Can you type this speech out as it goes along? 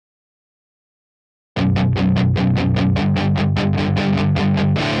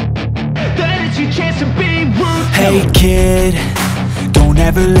Hey kid, don't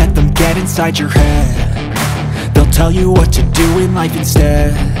ever let them get inside your head. They'll tell you what to do in life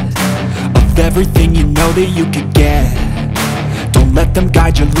instead of everything you know that you could get. Don't let them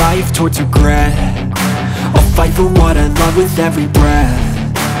guide your life towards regret. I'll fight for what I love with every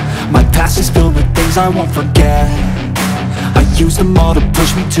breath. My past is filled with things I won't forget. I use them all to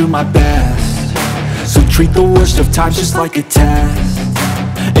push me to my best. So treat the worst of times just like a test.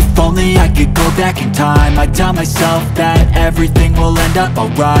 If only I could go back in time, I'd tell myself that everything will end up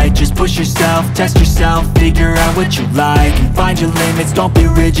alright. Just push yourself, test yourself, figure out what you like, and find your limits, don't be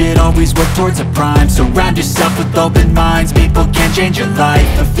rigid, always work towards a prime. Surround yourself with open minds, people can change your life.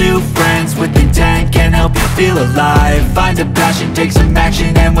 A few friends with intent can help you feel alive. Find a passion, take some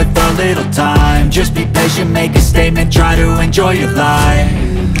action, and with a little time, just be patient, make a statement, try to enjoy your life.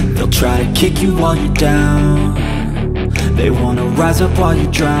 They'll try to kick you while you're down. They wanna rise up while you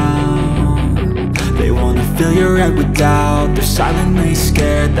drown. They wanna fill your head with doubt. They're silently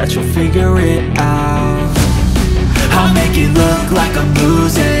scared that you'll figure it out. I'll make it look like I'm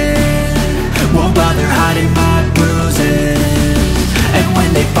losing, won't bother hiding my bruises. And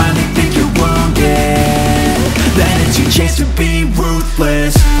when they finally think you're wounded, then it's your chance to be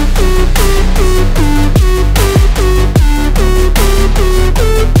ruthless.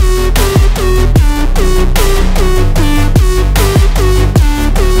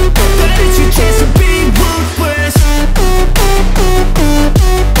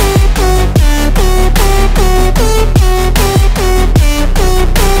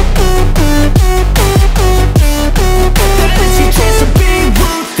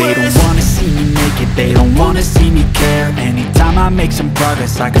 Make some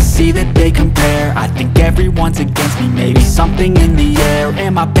progress, I can see that they compare. I think everyone's against me, maybe something in the air.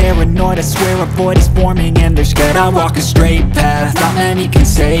 Am I paranoid? I swear a void is forming and they're scared. I walk a straight path, not many can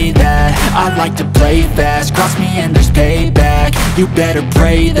say that. I like to play fast, cross me and there's payback. You better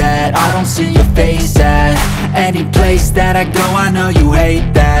pray that I don't see your face at any place that I go. I know you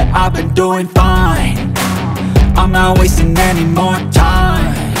hate that. I've been doing fine, I'm not wasting any more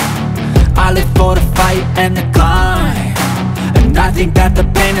time. I live for the fight and the climb, and I think that the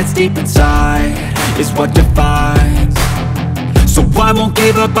pain that's deep inside is what defines. So I won't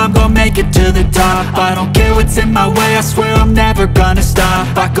give up, I'm gonna make it to the top. I don't care what's in my way, I swear I'm never gonna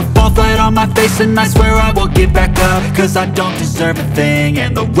stop. I could fall flat on my face and I swear I will get back up, cause I don't deserve a thing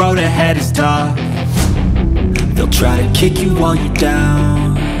and the road ahead is tough. They'll try to kick you while you're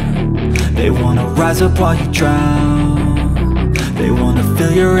down. They wanna rise up while you drown. They wanna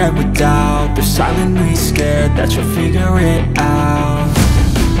fill your head with doubt. They're silently scared that you'll figure it out.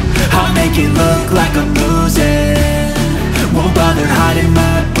 I'll make it look like I'm losing, won't bother hiding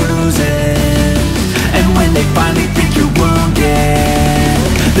my bruises. And when they finally think you're wounded,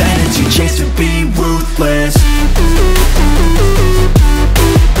 then it's your chance to be ruthless.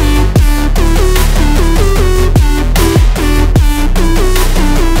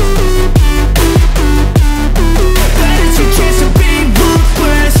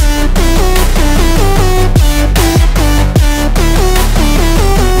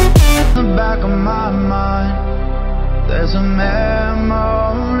 There's a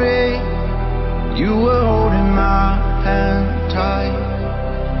memory, you were holding my hand tight,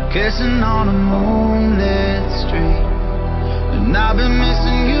 kissing on a moonlit street. And I've been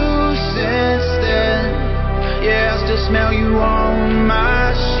missing you since then. Yeah, I still smell you on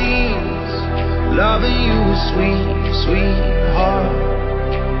my sheets. Loving you is sweet, sweetheart.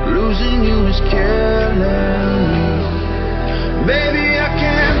 Losing you is killing me. Baby, I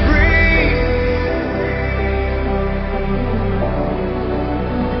can't breathe.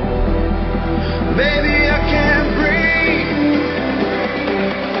 Baby, I can't breathe.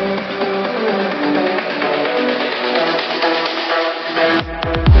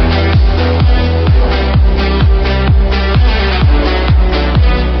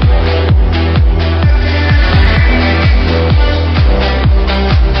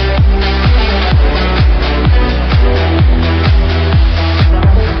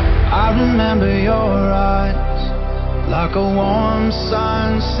 I remember your eyes like a warm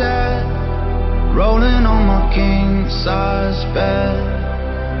sunset, rolling on my king-size bed.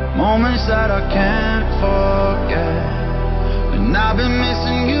 Moments that I can't forget. And I've been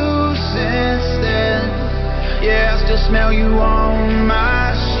missing you since then. Yeah, I still smell you on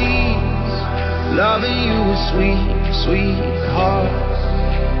my sheets. Loving you is sweet, sweetheart.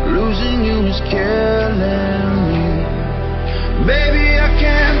 Losing you is killing me. Baby, I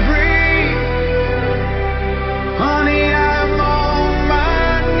can't breathe. Honey, I'm on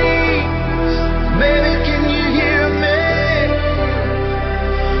my knees. Baby, can you hear me?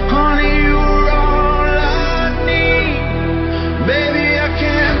 Honey, you're all I need.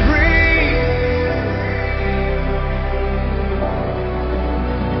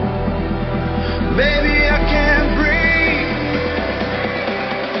 baby, I can't breathe.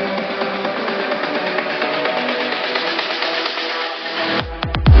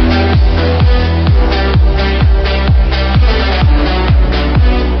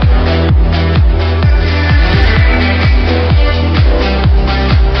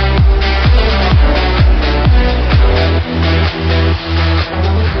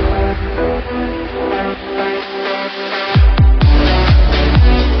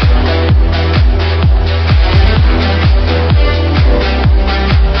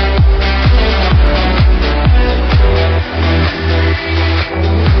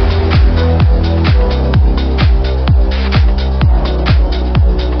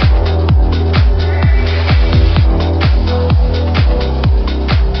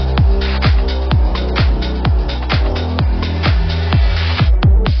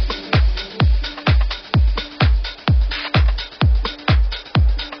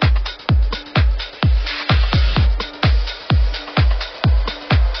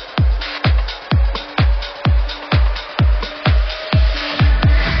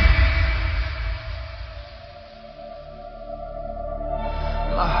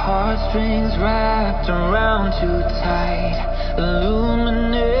 My heartstrings wrapped around too tight.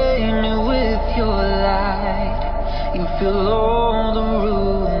 Illuminate me with your light. You fill all the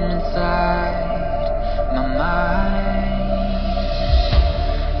room inside my mind,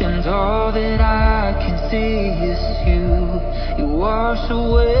 and all that I can see is you. You wash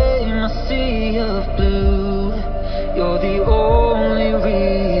away my sea of blue. You're the only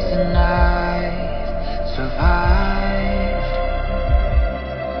reason I've survived.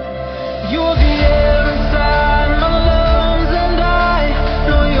 You're the air inside my lungs, and I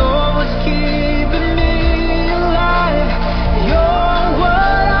know you're what's keeping me alive. You're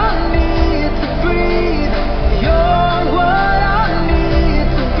what I need to breathe. You're what I need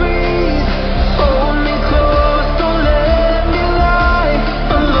to breathe. Hold me close, don't let me lie.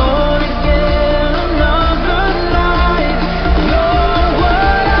 Alone again another night. You're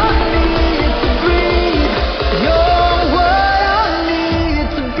what I need to breathe. You're what I need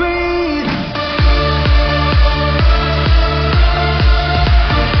to breathe.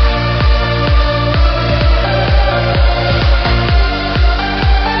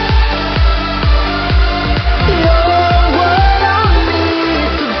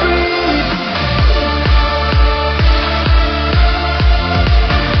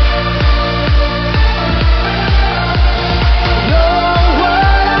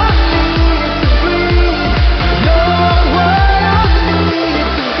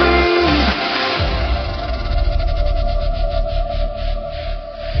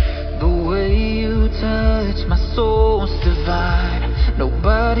 The way you touch my soul's divine.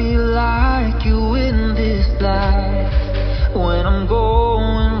 Nobody like you in this life. When I'm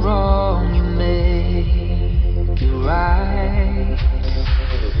going wrong, you make it right.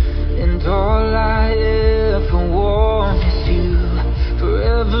 And all I ever want is you.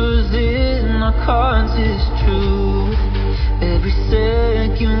 Forever's in our cards is true. Every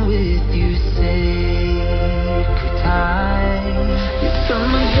second with you, sacred time. You turn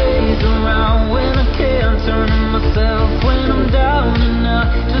my days around when I can't turn to myself. When I'm down and out,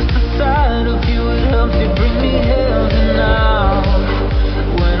 just the sight of you, it helps. You bring me heaven now.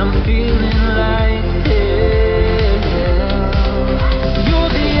 When I'm feeling like hell, you're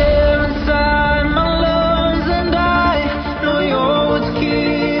the air inside my lungs, and I know you're what's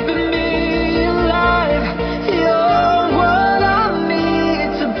keeping me alive. You're what I need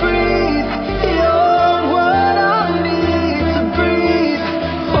to breathe. You're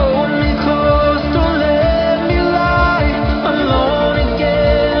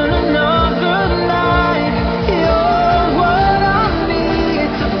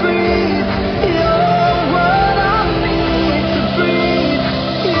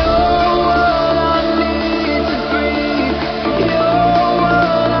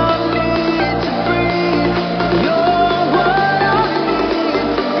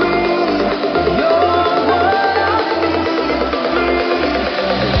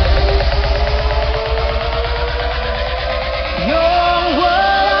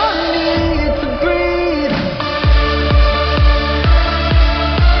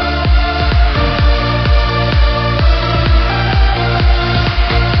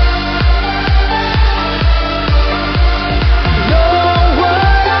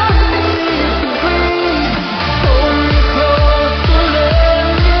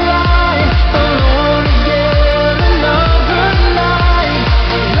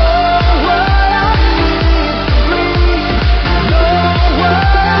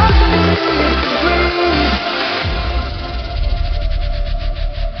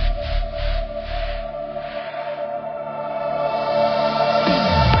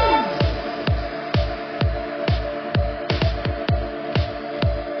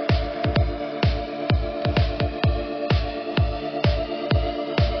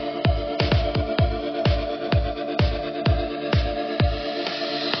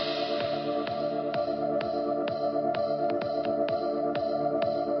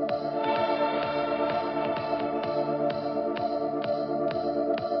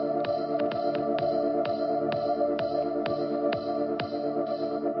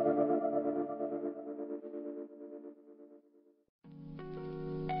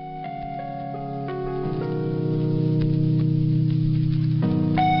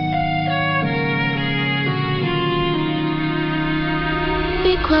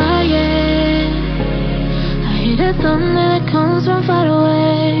quiet. I hear the thunder that comes from far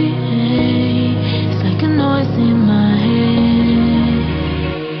away. It's like a noise in my head.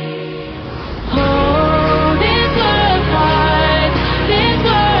 Oh, this world heart, this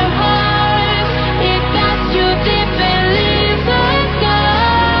world heart, it got you deep beneath the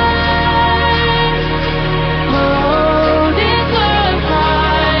sky. Oh, this world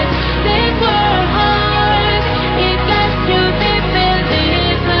heart, this world heart, it got you deep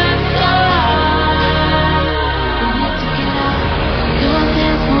beneath the sky. We need to get out, 'cause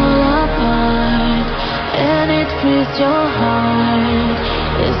things fall apart, and it frees your heart.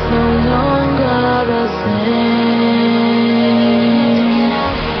 It's no longer the same.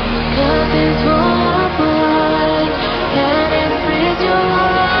 'Cause things fall apart, and it frees your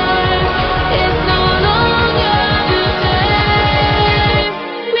heart. It's no longer the same.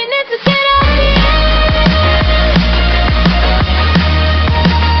 We need to get out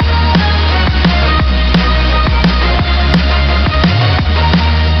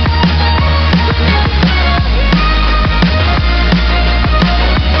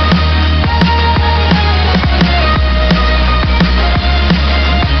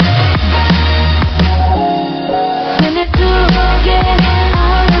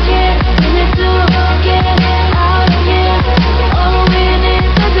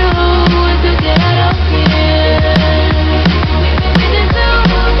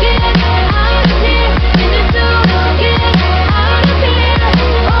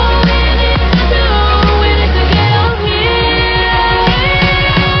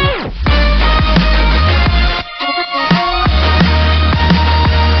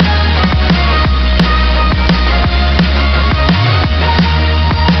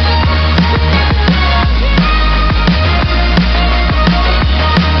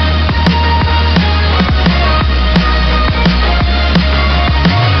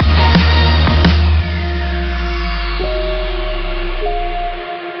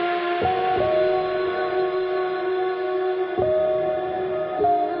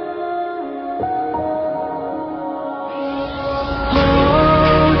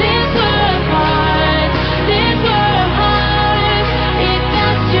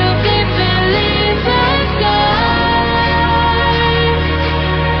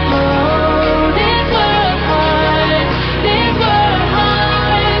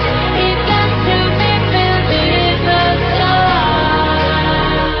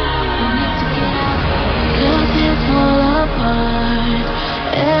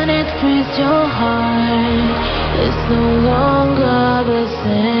your heart. It's no longer the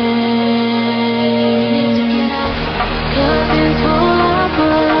same. 'Cause it's fall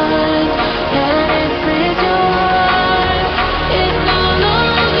apart, and it frees your heart. It's no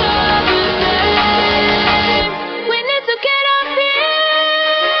longer the same. We need to get up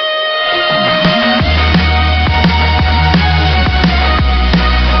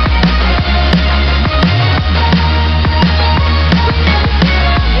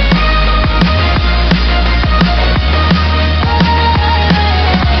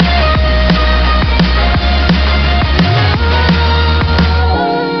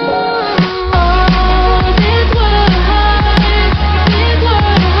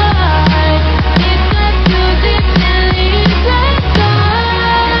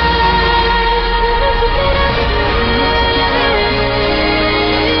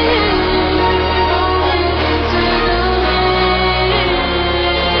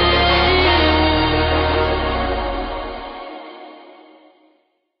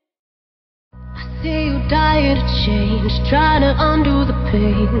change, trying to undo the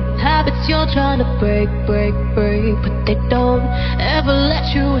pain. Habits you're trying to break, but they don't ever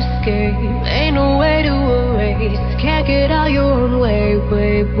let you escape. Ain't no way to erase, can't get out your own way.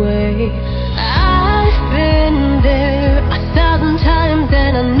 I've been there 1,000 times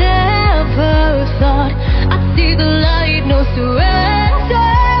and I never thought I'd see the light, no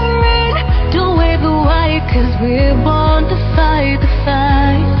surrendering. Don't wave the white 'cause we're born